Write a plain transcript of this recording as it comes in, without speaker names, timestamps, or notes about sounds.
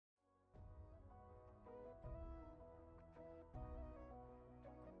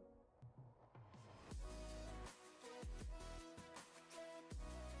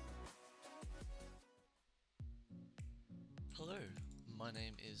Hello, my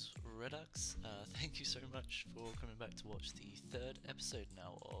name is Redux. Thank you so much for coming back to watch the third episode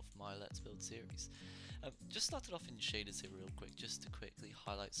now of my Let's Build series. Just started off in shaders here real quick, just to quickly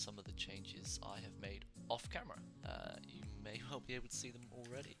highlight some of the changes I have made off camera. You may well be able to see them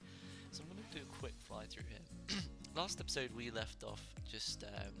already. So I'm going to do a quick fly through here. Last episode we left off just,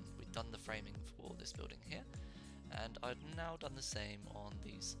 we'd done the framing for this building here. And I've now done the same on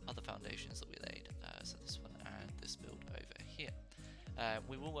these other foundations that we laid, so this one and this build over here.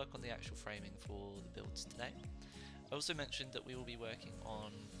 We will work on the actual framing for the builds today. I also mentioned that we will be working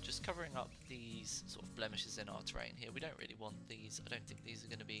on just covering up these sort of blemishes in our terrain here. We don't really want these. I don't think these are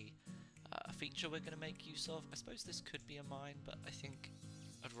going to be a feature we're going to make use of. I suppose this could be a mine, but I think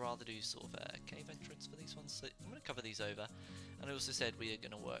I'd rather do sort of a cave entrance for these ones. So I'm going to cover these over, and I also said we are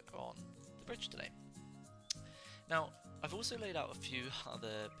going to work on the bridge today. Now, I've also laid out a few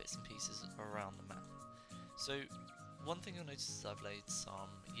other bits and pieces around the map. So, one thing you'll notice is I've laid some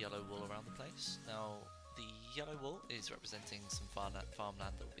yellow wool around the place. Now, the yellow wool is representing some farmland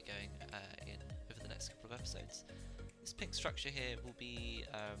that will be going in over the next couple of episodes. This pink structure here will be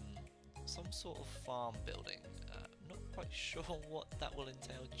some sort of farm building. I'm not quite sure what that will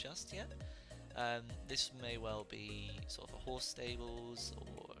entail just yet. This may well be sort of a horse stables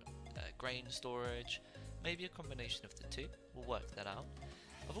or grain storage. Maybe a combination of the two. We'll work that out.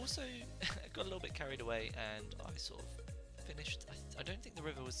 I've also got a little bit carried away and I sort of finished. I don't think the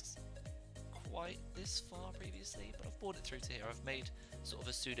river was quite this far previously, but I've brought it through to here. I've made sort of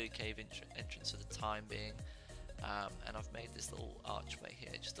a pseudo cave entrance for the time being, and I've made this little archway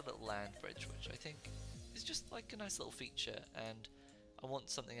here, just a little land bridge, which I think is just like a nice little feature, and I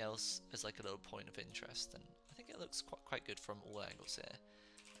want something else as like a little point of interest, and I think it looks quite good from all angles here.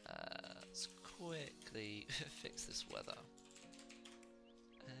 Let's quickly fix this weather,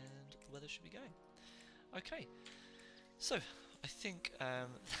 and the weather should be going. Okay, so I think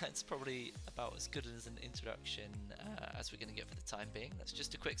that's probably about as good as an introduction as we're going to get for the time being. That's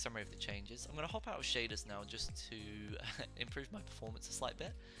just a quick summary of the changes. I'm going to hop out of shaders now just to improve my performance a slight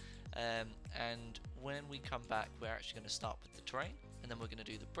bit, and when we come back we're actually going to start with the terrain, and then we're going to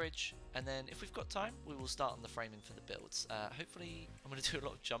do the bridge, and then if we've got time we will start on the framing for the builds. Hopefully I'm going to do a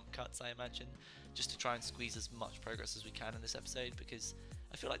lot of jump cuts, I imagine, just to try and squeeze as much progress as we can in this episode, because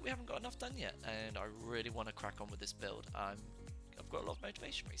I feel like we haven't got enough done yet and I really want to crack on with this build. I've got a lot of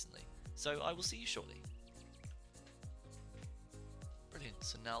motivation recently, so I will see you shortly. Brilliant,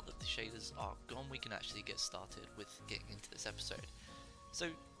 so now that the shaders are gone we can actually get started with getting into this episode. So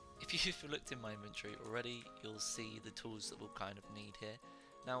if you've looked in my inventory already, you'll see the tools that we'll kind of need here.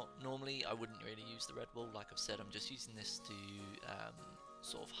 Now, normally I wouldn't really use the red wool, like I've said. I'm just using this to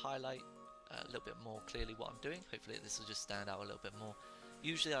sort of highlight a little bit more clearly what I'm doing. Hopefully this will just stand out a little bit more.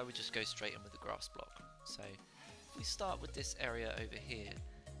 Usually I would just go straight in with the grass block. So if we start with this area over here,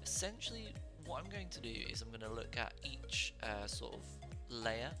 essentially what I'm going to do is I'm going to look at each sort of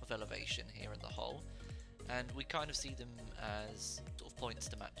layer of elevation here in the hole, and we kind of see them as sort of points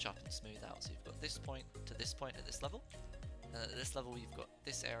to match up and smooth out. So you've got this point to this point at this level, and at this level you've got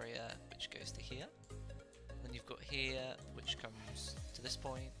this area which goes to here, and then you've got here which comes to this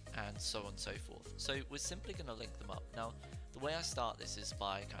point, and so on and so forth. So we're simply going to link them up. Now the way I start this is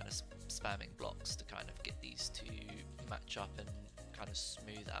by kind of spamming blocks to kind of get these to match up and kind of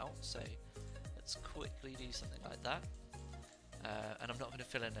smooth out. So let's quickly do something like that, and I'm not going to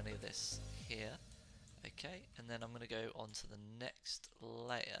fill in any of this here. Okay, and then I'm going to go on to the next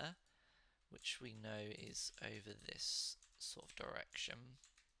layer, which we know is over this sort of direction.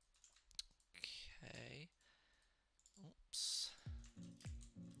 Okay, oops.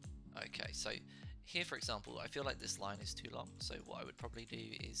 Okay, so here for example, I feel like this line is too long, so what I would probably do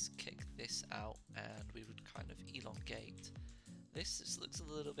is kick this out and we would kind of elongate this. This looks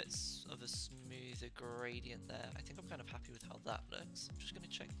a little bit of a smoother gradient there. I think I'm kind of happy with how that looks. I'm just going to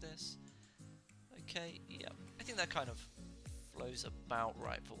check this. Okay, yeah, I think that kind of flows about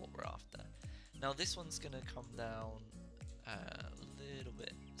right for what we're after. Now this one's going to come down a little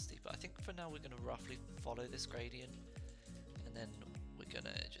bit steeper. I think for now we're going to roughly follow this gradient, and then we're going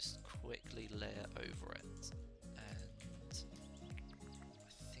to just quickly layer over it, and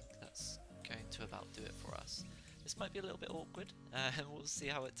I think that's going to about do it for us. This might be a little bit awkward, and we'll see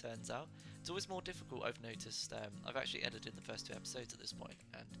how it turns out. It's always more difficult, I've noticed. I've actually edited the first 2 episodes at this point,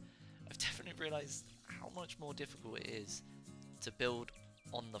 and I've definitely realised how much more difficult it is to build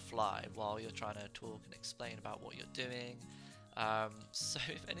on the fly while you're trying to talk and explain about what you're doing. So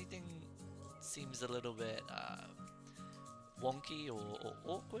if anything seems a little bit wonky or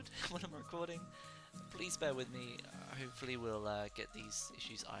awkward when I'm recording, please bear with me. Hopefully we'll get these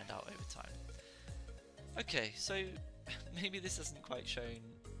issues ironed out over time. Okay, so maybe this hasn't quite shown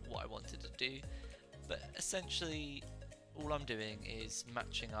what I wanted to do, but essentially all I'm doing is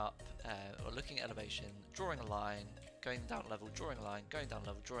matching up or looking at elevation, drawing a line, going down level, drawing a line, going down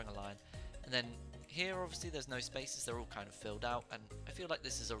level, drawing a line, and then here obviously there's no spaces, they're all kind of filled out, and I feel like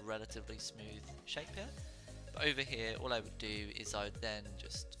this is a relatively smooth shape here. But over here all I would do is I would then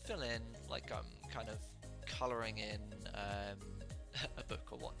just fill in like I'm kind of colouring in a book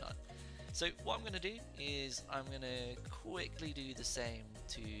or whatnot. So what I'm going to do is I'm going to quickly do the same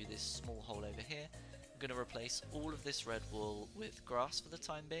to this small hole over here. I'm going to replace all of this red wool with grass for the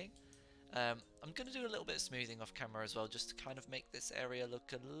time being. I'm going to do a little bit of smoothing off camera as well, just to kind of make this area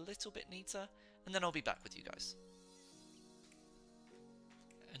look a little bit neater, and then I'll be back with you guys.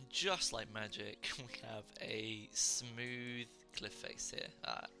 And just like magic, we have a smooth cliff face here.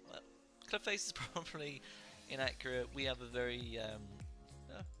 Well, cliff face is probably inaccurate. We have a very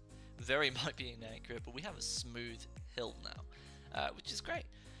might be inaccurate, but we have a smooth hill now, which is great.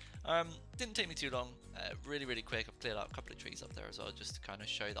 Didn't take me too long, really quick. I've cleared out a couple of trees up there as well, just to kind of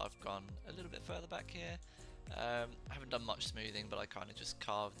show that I've gone a little bit further back here. I haven't done much smoothing, but I kind of just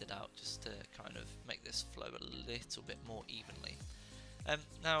carved it out just to kind of make this flow a little bit more evenly.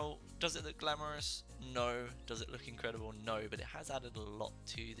 Now, does it look glamorous? No. Does it look incredible? No, but it has added a lot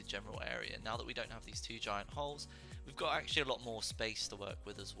to the general area. Now that we don't have these two giant holes, we've got actually a lot more space to work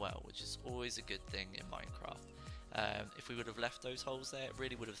with as well, which is always a good thing in Minecraft. If we would have left those holes there, it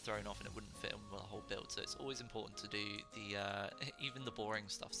really would have thrown off and it wouldn't fit in with the whole build, so it's always important to do the even the boring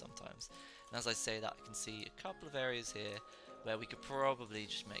stuff sometimes. And as I say that, I can see a couple of areas here where we could probably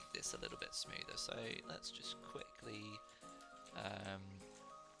just make this a little bit smoother, so let's just quickly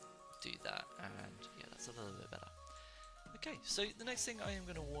do that, and yeah, that's a little bit better. Okay, so the next thing I am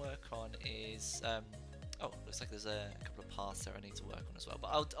going to work on is oh, looks like there's a couple of paths there I need to work on as well, but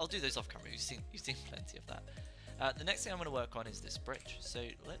I'll do those off camera. You've seen plenty of that. The next thing I'm going to work on is this bridge, so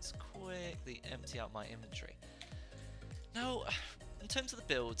let's quickly empty out my inventory. Now, in terms of the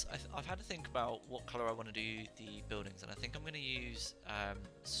builds, I've had to think about what colour I want to do the buildings, and I think I'm going to use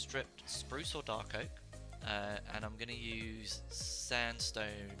stripped spruce or dark oak, and I'm going to use sandstone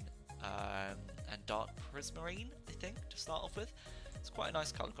and dark prismarine, I think, to start off with. It's quite a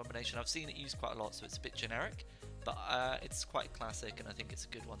nice colour combination. I've seen it used quite a lot, so it's a bit generic, but it's quite classic, and I think it's a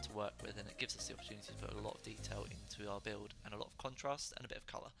good one to work with, and it gives us the opportunity to put a lot of detail into our build and a lot of contrast and a bit of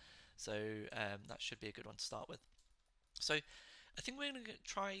colour. So that should be a good one to start with. So I think we're going to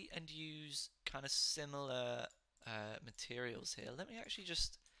try and use kind of similar materials here. Let me actually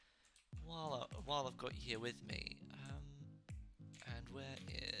just, while I've got you here with me, and where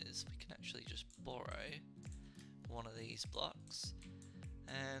is, we can actually just borrow one of these blocks,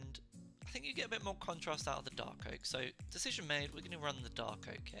 and I think you get a bit more contrast out of the dark oak. So decision made, we're going to run the dark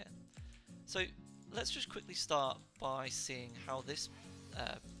oak here. So let's just quickly start by seeing how this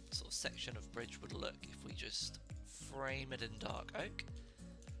sort of section of bridge would look if we just frame it in dark oak.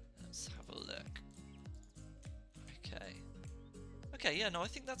 Let's have a look. Okay, yeah, no, I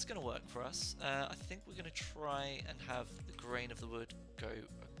think that's going to work for us. I think we're going to try and have the grain of the wood go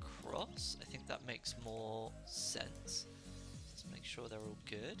across. I think that makes more sense. Let's make sure they're all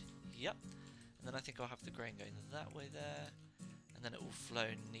good. Yep. And then I think I'll have the grain going that way there, and then it will flow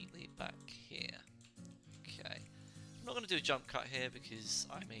neatly back here. Okay. I'm not going to do a jump cut here because,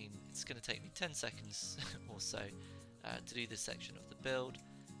 I mean, it's going to take me 10 seconds or so to do this section of the build,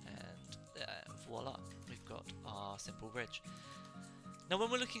 and voila, we've got our simple bridge. Now, when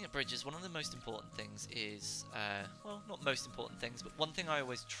we're looking at bridges, one of the most important things is, well, not most important things, but one thing I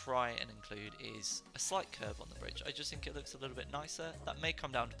always try and include is a slight curve on the bridge. I just think it looks a little bit nicer. That may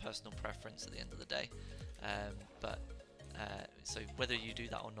come down to personal preference at the end of the day, so whether you do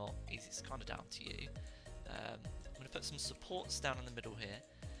that or not is kind of down to you. I'm going to put some supports down in the middle here.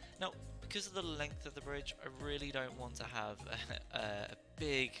 Now, because of the length of the bridge, I really don't want to have a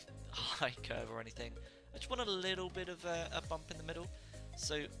big high curve or anything. I just want a little bit of a bump in the middle.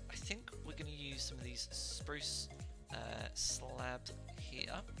 So I think we're going to use some of these spruce slabs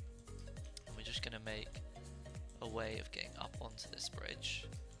here, and we're just going to make a way of getting up onto this bridge.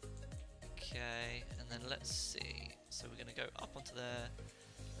 Okay, and then let's see. So we're going to go up onto there.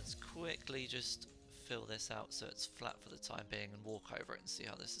 Let's quickly just fill this out so it's flat for the time being and walk over it and see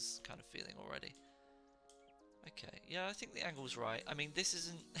how this is kind of feeling already. Okay, yeah, I think the angle's right. I mean, this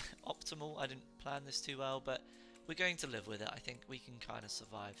isn't optimal. I didn't plan this too well, but we're going to live with it. I think we can kind of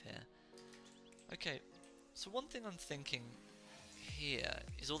survive here. Okay, so one thing I'm thinking here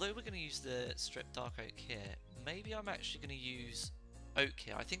is, although we're going to use the stripped dark oak here, maybe I'm actually going to use oak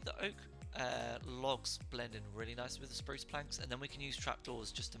here. I think the oak logs blend in really nicely with the spruce planks, and then we can use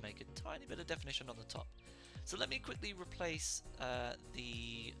trapdoors just to make a tiny bit of definition on the top. So let me quickly replace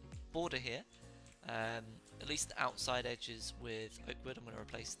the border here, at least the outside edges, with oak wood. I'm going to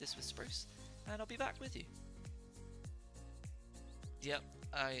replace this with spruce, and I'll be back with you. Yep,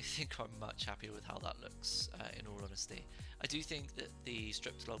 I think I'm much happier with how that looks, in all honesty. I do think that the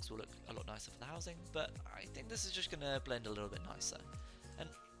stripped logs will look a lot nicer for the housing, but I think this is just going to blend a little bit nicer. And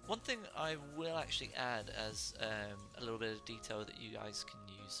one thing I will actually add as a little bit of detail that you guys can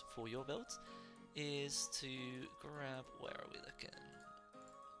use for your builds is to grab, where are we looking?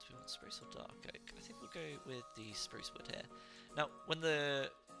 Do we want spruce or dark oak? I think we'll go with the spruce wood here. Now, when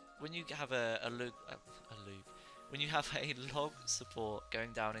you have when you have a log support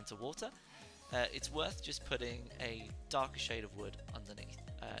going down into water, it's worth just putting a darker shade of wood underneath.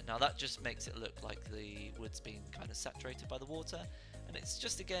 Now that just makes it look like the wood's been kind of saturated by the water, and it's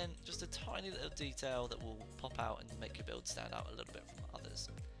just, again, just a tiny little detail that will pop out and make your build stand out a little bit from others.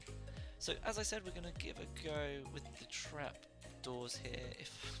 So as I said, we're going to give a go with the trap doors here,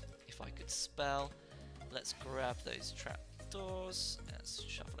 if I could spell. Let's grab those trap doors and let's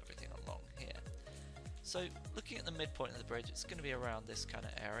shuffle everything along here. So looking at the midpoint of the bridge, it's going to be around this kind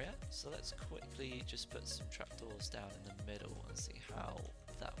of area. So let's quickly just put some trapdoors down in the middle and see how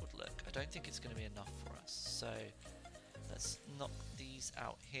that would look. I don't think it's going to be enough for us, so let's knock these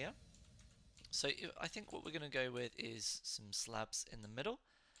out here. So I think what we're going to go with is some slabs in the middle,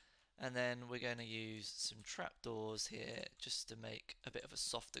 and then we're going to use some trapdoors here just to make a bit of a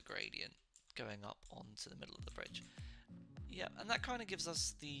softer gradient going up onto the middle of the bridge. Yeah, and that kind of gives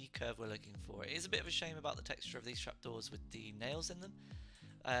us the curve we're looking for. It is a bit of a shame about the texture of these trapdoors with the nails in them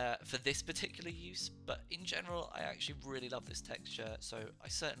for this particular use, but in general I actually really love this texture, so I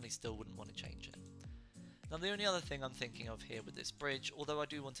certainly still wouldn't want to change it. Now the only other thing I'm thinking of here with this bridge, although I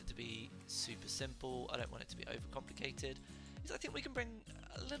do want it to be super simple, I don't want it to be overcomplicated, is I think we can bring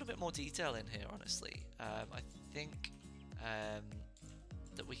a little bit more detail in here, honestly. I think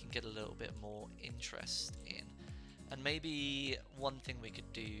that we can get a little bit more interest in. And maybe one thing we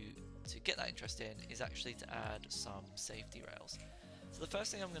could do to get that interest in is actually to add some safety rails. So the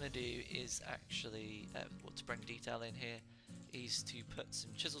first thing I'm going to do is actually, to bring detail in here, is to put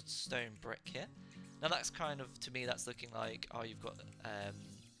some chiseled stone brick here. Now that's kind of, to me, that's looking like, oh, you've got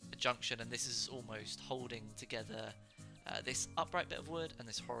a junction, and this is almost holding together this upright bit of wood and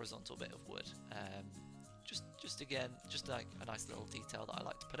this horizontal bit of wood. Just again, just like a nice little detail that I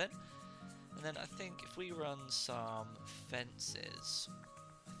like to put in. And then I think if we run some fences,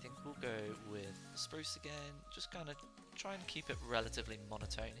 I think we'll go with spruce again, just kind of try and keep it relatively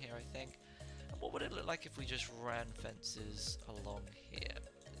monotone here, I think. And what would it look like if we just ran fences along here?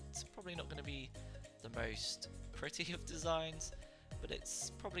 It's probably not going to be the most pretty of designs, but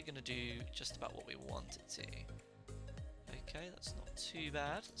it's probably going to do just about what we want it to. Okay, that's not too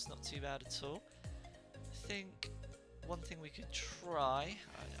bad, that's not too bad at all. I think one thing we could try,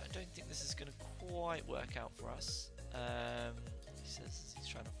 I don't think this is going to quite work out for us. He says he's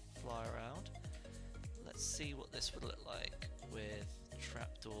trying to fly around. Let's see what this would look like with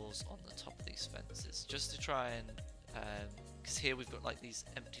trapdoors on the top of these fences, just to try and, because here we've got like these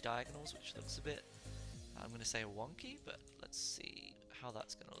empty diagonals, which looks a bit, I'm going to say wonky, but let's see how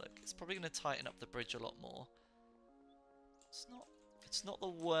that's going to look. It's probably going to tighten up the bridge a lot more. It's not the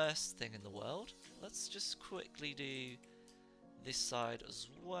worst thing in the world. Let's just quickly do this side as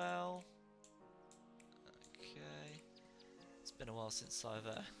well. Okay. It's been a while since I've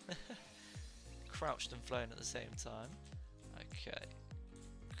crouched and flown at the same time. Okay.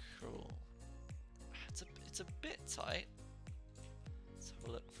 Cool. It's a bit tight. Let's have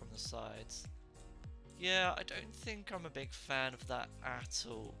a look from the sides. Yeah, I don't think I'm a big fan of that at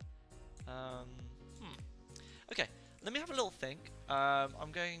all. Okay. Let me have a little think.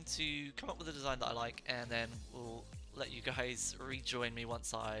 I'm going to come up with a design that I like, and then we'll let you guys rejoin me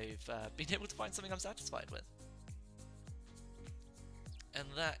once I've been able to find something I'm satisfied with. And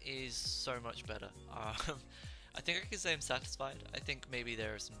that is so much better. I think I can say I'm satisfied. I think maybe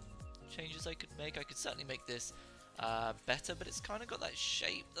there are some changes I could make. I could certainly make this better, but it's kind of got that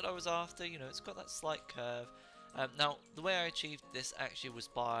shape that I was after. You know, it's got that slight curve. Now, the way I achieved this actually was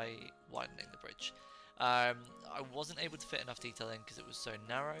by widening the bridge. I wasn't able to fit enough detail in because it was so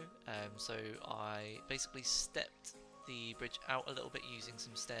narrow, so I basically stepped the bridge out a little bit using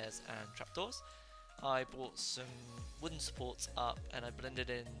some stairs and trapdoors. I brought some wooden supports up and I blended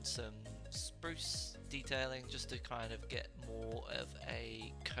in some spruce detailing just to kind of get more of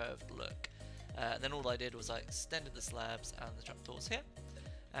a curved look. And then all I did was I extended the slabs and the trapdoors here,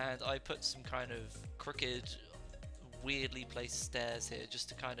 and I put some kind of crooked, weirdly placed stairs here just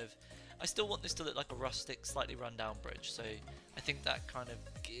to kind of I still want this to look like a rustic, slightly run-down bridge, so I think that kind of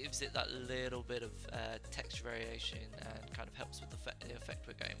gives it that little bit of texture variation and kind of helps with the effect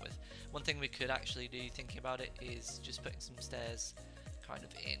we're going with. One thing we could actually do, thinking about it, is just putting some stairs kind of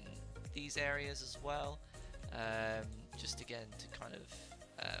in these areas as well, just again to kind of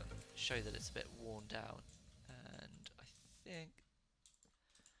show that it's a bit worn down. And I think,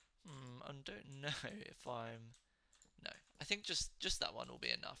 I don't know if I think just that one will be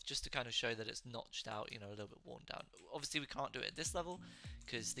enough, just to kind of show that it's notched out, you know, a little bit worn down. Obviously we can't do it at this level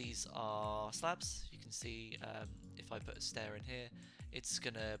because these are slabs. You can see if I put a stair in here, it's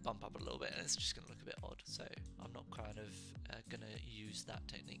gonna bump up a little bit and it's just gonna look a bit odd, so I'm not kind of gonna use that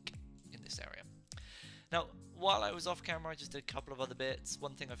technique in this area. Now, while I was off camera, I just did a couple of other bits.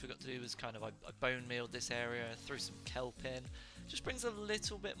 One thing I forgot to do was kind of I bone mealed this area, threw some kelp in. Just brings a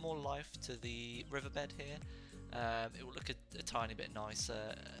little bit more life to the riverbed here. It will look a tiny bit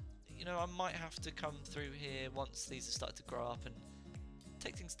nicer. You know, I might have to come through here once these have started to grow up and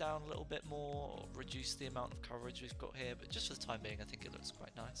take things down a little bit more, or reduce the amount of coverage we've got here, but just for the time being I think it looks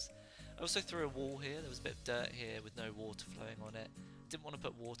quite nice. I also threw a wall here. There was a bit of dirt here with no water flowing on it. Didn't want to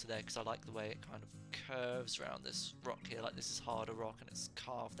put water there because I like the way it kind of curves around this rock here, like this is harder rock and it's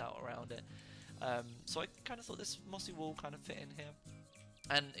carved out around it. So I kind of thought this mossy wall kind of fit in here.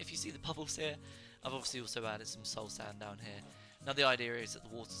 And if you see the bubbles here, I've obviously also added some soul sand down here. Now the idea is that the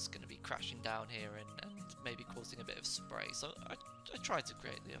water's going to be crashing down here and maybe causing a bit of spray, so I tried to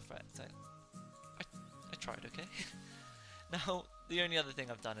create the effect. I tried, okay? Now the only other thing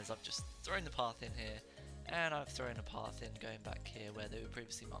I've done is I've just thrown the path in here, and I've thrown a path in going back here where they were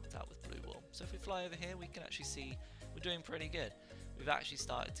previously marked out with blue wool. So if we fly over here we can actually see we're doing pretty good. We've actually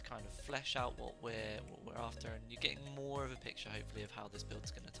started to kind of flesh out what we're after, and you're getting more of a picture hopefully of how this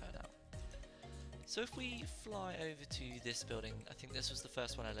build's going to turn out. So if we fly over to this building, I think this was the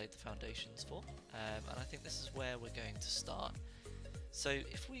first one I laid the foundations for, and I think this is where we're going to start. So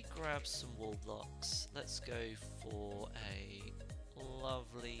if we grab some wall blocks, let's go for a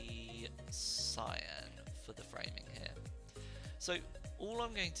lovely cyan for the framing here. So all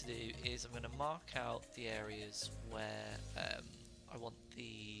I'm going to do is I'm going to mark out the areas where I want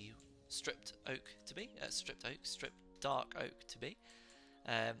the stripped dark oak to be.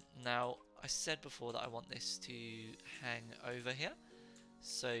 Now I said before that I want this to hang over here,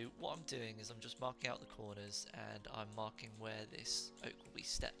 so what I'm doing is I'm just marking out the corners and I'm marking where this oak will be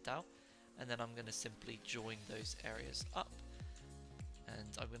stepped out, and then I'm going to simply join those areas up,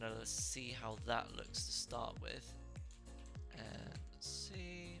 and I'm going to see how that looks to start with. And let's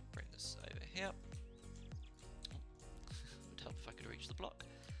see, bring this over here. Would help if I could reach the block.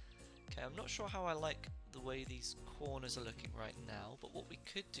 Okay, I'm not sure how I like the way these corners are looking right now, but what we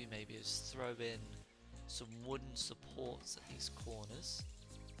could do maybe is throw in some wooden supports at these corners,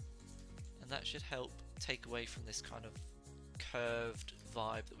 and that should help take away from this kind of curved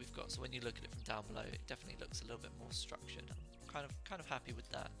vibe that we've got. So when you look at it from down below, it definitely looks a little bit more structured. I'm kind of happy with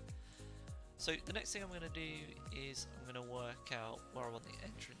that. So the next thing I'm going to do is I'm going to work out where I want the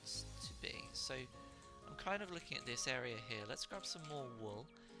entrance to be. So I'm kind of looking at this area here. Let's grab some more wool.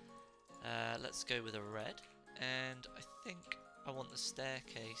 Let's go with a red, and I think I want the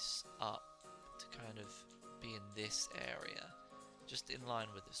staircase up to kind of be in this area, just in line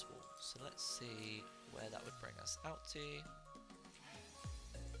with this wall. So let's see where that would bring us out to.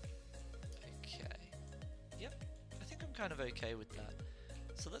 Okay, yep, I think I'm kind of okay with that.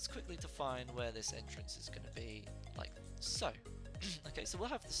 So let's quickly define where this entrance is going to be, like so. Okay, so we'll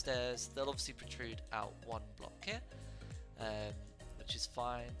have the stairs, they'll obviously protrude out one block here, which is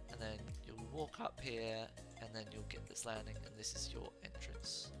fine, and then you'll walk up here and then you'll get this landing, and this is your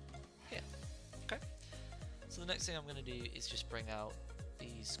entrance here. Okay, so the next thing I'm going to do is just bring out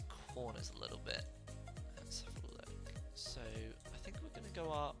these corners a little bit. Let's have a look. So I think we're going to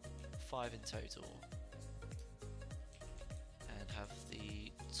go up 5 in total and have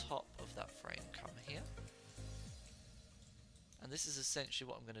the top of that frame come here, and this is essentially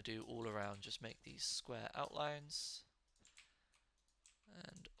what I'm going to do all around, just make these square outlines.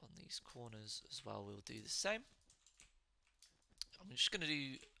 And on these corners as well we'll do the same. I'm just going to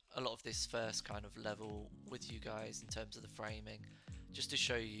do a lot of this first kind of level with you guys in terms of the framing, just to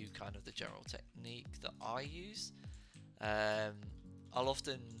show you kind of the general technique that I use. I'll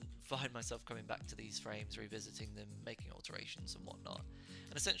often find myself coming back to these frames, revisiting them, making alterations and whatnot,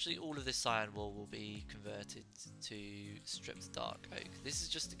 and essentially all of this cyan wool will be converted to stripped dark oak. This is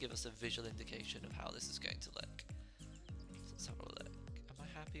just to give us a visual indication of how this is going to look. So let's have a look.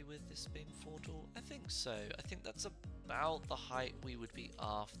 Happy with this being 4 tall? I think so. I think that's about the height we would be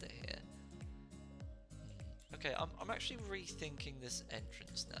after here. Okay, I'm actually rethinking this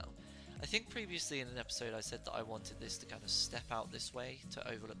entrance now. I think previously in an episode I said that I wanted this to kind of step out this way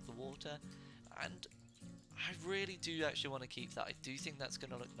to overlook the water, and I really do actually want to keep that. I do think that's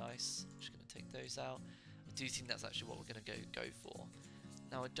going to look nice. I'm just going to take those out. I do think that's actually what we're going to go for.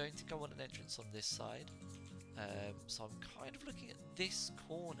 Now I don't think I want an entrance on this side, so I'm kind of looking at this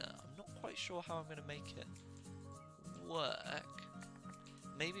corner. I'm not quite sure how I'm going to make it work.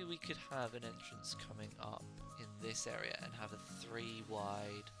 Maybe we could have an entrance coming up in this area and have a 3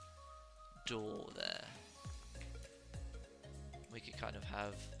 wide door there. We could kind of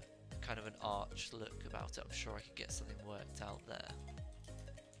have kind of an arch look about it. I'm sure I could get something worked out there.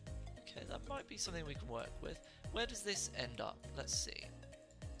 Okay, that might be something we can work with. Where does this end up? Let's see.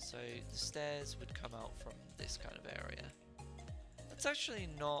 So the stairs would come out from this kind of area. That's actually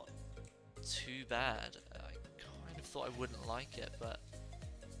not too bad. I kind of thought I wouldn't like it, but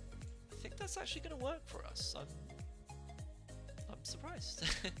I think that's actually going to work for us. I'm surprised.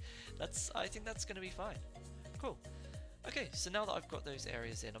 I think that's going to be fine. Cool. Okay, so now that I've got those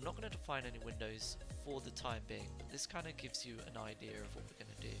areas in, I'm not going to define any windows for the time being, but this kind of gives you an idea of what we're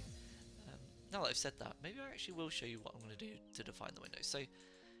going to do. Now that I've said that, maybe I actually will show you what I'm going to do to define the windows. So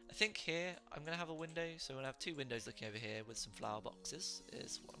I think here I'm going to have a window, so I'm going to have 2 windows looking over here with some flower boxes,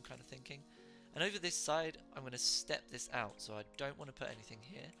 is what I'm kind of thinking. And over this side, I'm going to step this out, so I don't want to put anything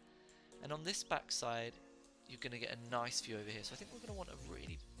here. And on this back side, you're going to get a nice view over here. So I think we're going to want a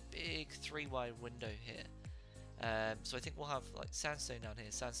really big 3 wide window here. So I think we'll have like sandstone down here,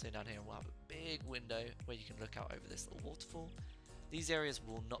 and we'll have a big window where you can look out over this little waterfall. These areas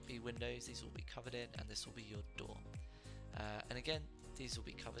will not be windows, these will be covered in, and this will be your door. And again, these will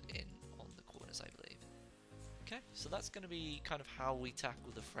be covered in on the corners, I believe. Okay, so that's going to be kind of how we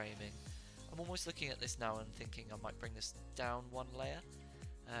tackle the framing. I'm almost looking at this now and thinking I might bring this down 1 layer.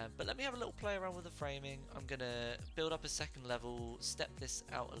 But let me have a little play around with the framing. I'm going to build up a 2nd level, step this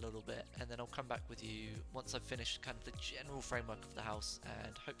out a little bit, and then I'll come back with you once I've finished kind of the general framework of the house,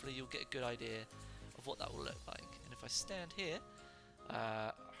 and hopefully you'll get a good idea of what that will look like. And if I stand here,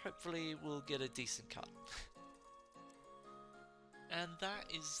 hopefully we'll get a decent cut. And that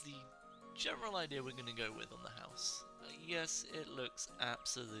is the general idea we're going to go with on the house. Yes, it looks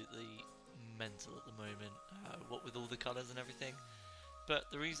absolutely mental at the moment, what with all the colours and everything. But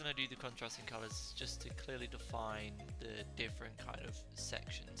the reason I do the contrasting colours is just to clearly define the different kind of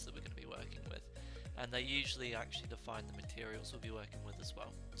sections that we're going to be working with. And they usually actually define the materials we'll be working with as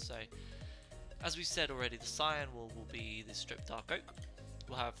well. So, as we said already, the cyan wool will be the stripped dark oak.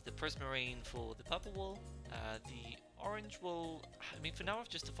 We'll have the prismarine for the purple wool. The orange wool, I mean for now I've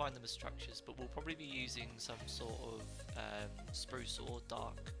just defined them as structures, but we'll probably be using some sort of spruce or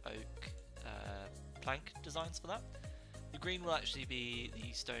dark oak plank designs for that. The green will actually be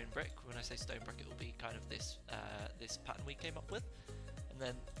the stone brick. When I say stone brick, it will be kind of this this pattern we came up with. And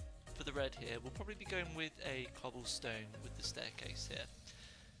then for the red here, we'll probably be going with a cobblestone with the staircase here.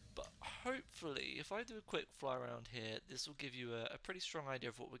 But hopefully, if I do a quick fly around here, this will give you a pretty strong idea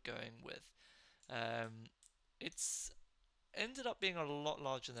of what we're going with. It's ended up being a lot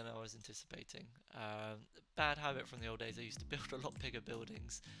larger than I was anticipating. Bad habit from the old days, I used to build a lot bigger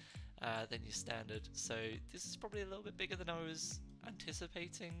buildings than your standard, so this is probably a little bit bigger than I was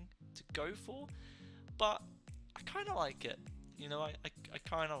anticipating to go for, but I kind of like it, you know, I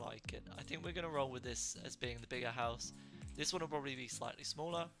kind of like it. I think we're going to roll with this as being the bigger house. This one will probably be slightly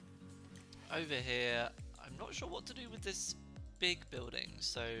smaller. Over here, I'm not sure what to do with this big building,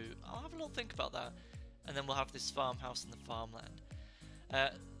 so I'll have a little think about that, and then we'll have this farmhouse and the farmland.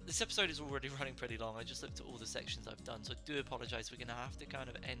 This episode is already running pretty long. I just looked at all the sections I've done, so I do apologise. We're going to have to kind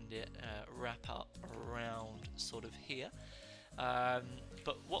of end it, wrap up around sort of here.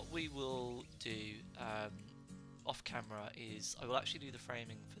 But what we will do off camera is I will actually do the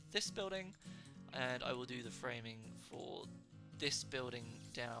framing for this building, and I will do the framing for this building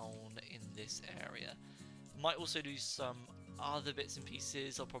down in this area. Might also do some other bits and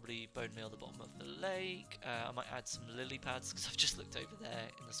pieces. I'll probably bone meal the bottom of the lake. I might add some lily pads because I've just looked over there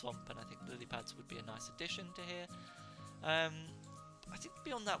in the swamp and I think lily pads would be a nice addition to here. I think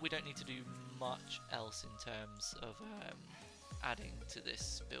beyond that we don't need to do much else in terms of adding to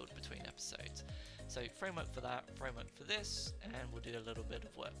this build between episodes. So framework for that, framework for this, and we'll do a little bit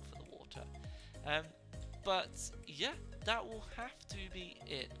of work for the water. But yeah, that will have to be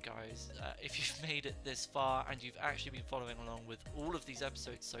it, guys. If you've made it this far and you've actually been following along with all of these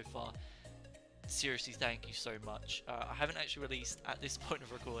episodes so far, seriously, thank you so much. I haven't actually released, at this point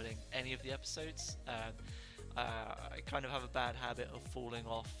of recording, any of the episodes. I kind of have a bad habit of falling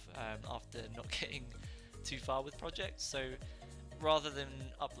off after not getting too far with projects, so rather than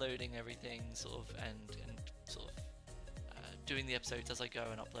uploading everything sort of and sort of doing the episodes as I go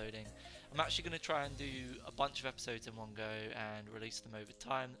and uploading. I'm actually going to try and do a bunch of episodes in one go and release them over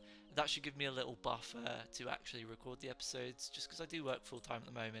time. That should give me a little buffer to actually record the episodes, just because I do work full time at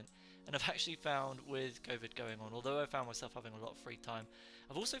the moment. And I've actually found, with COVID going on, although I found myself having a lot of free time,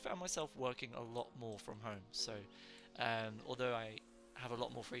 I've also found myself working a lot more from home. So although I have a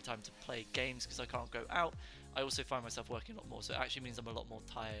lot more free time to play games because I can't go out, I also find myself working a lot more, so it actually means I'm a lot more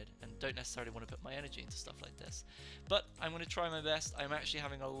tired and don't necessarily want to put my energy into stuff like this. But I'm going to try my best. I'm actually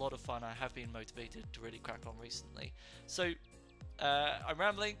having a lot of fun. I have been motivated to really crack on recently. So I'm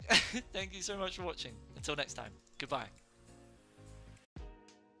rambling. Thank you so much for watching. Until next time, goodbye.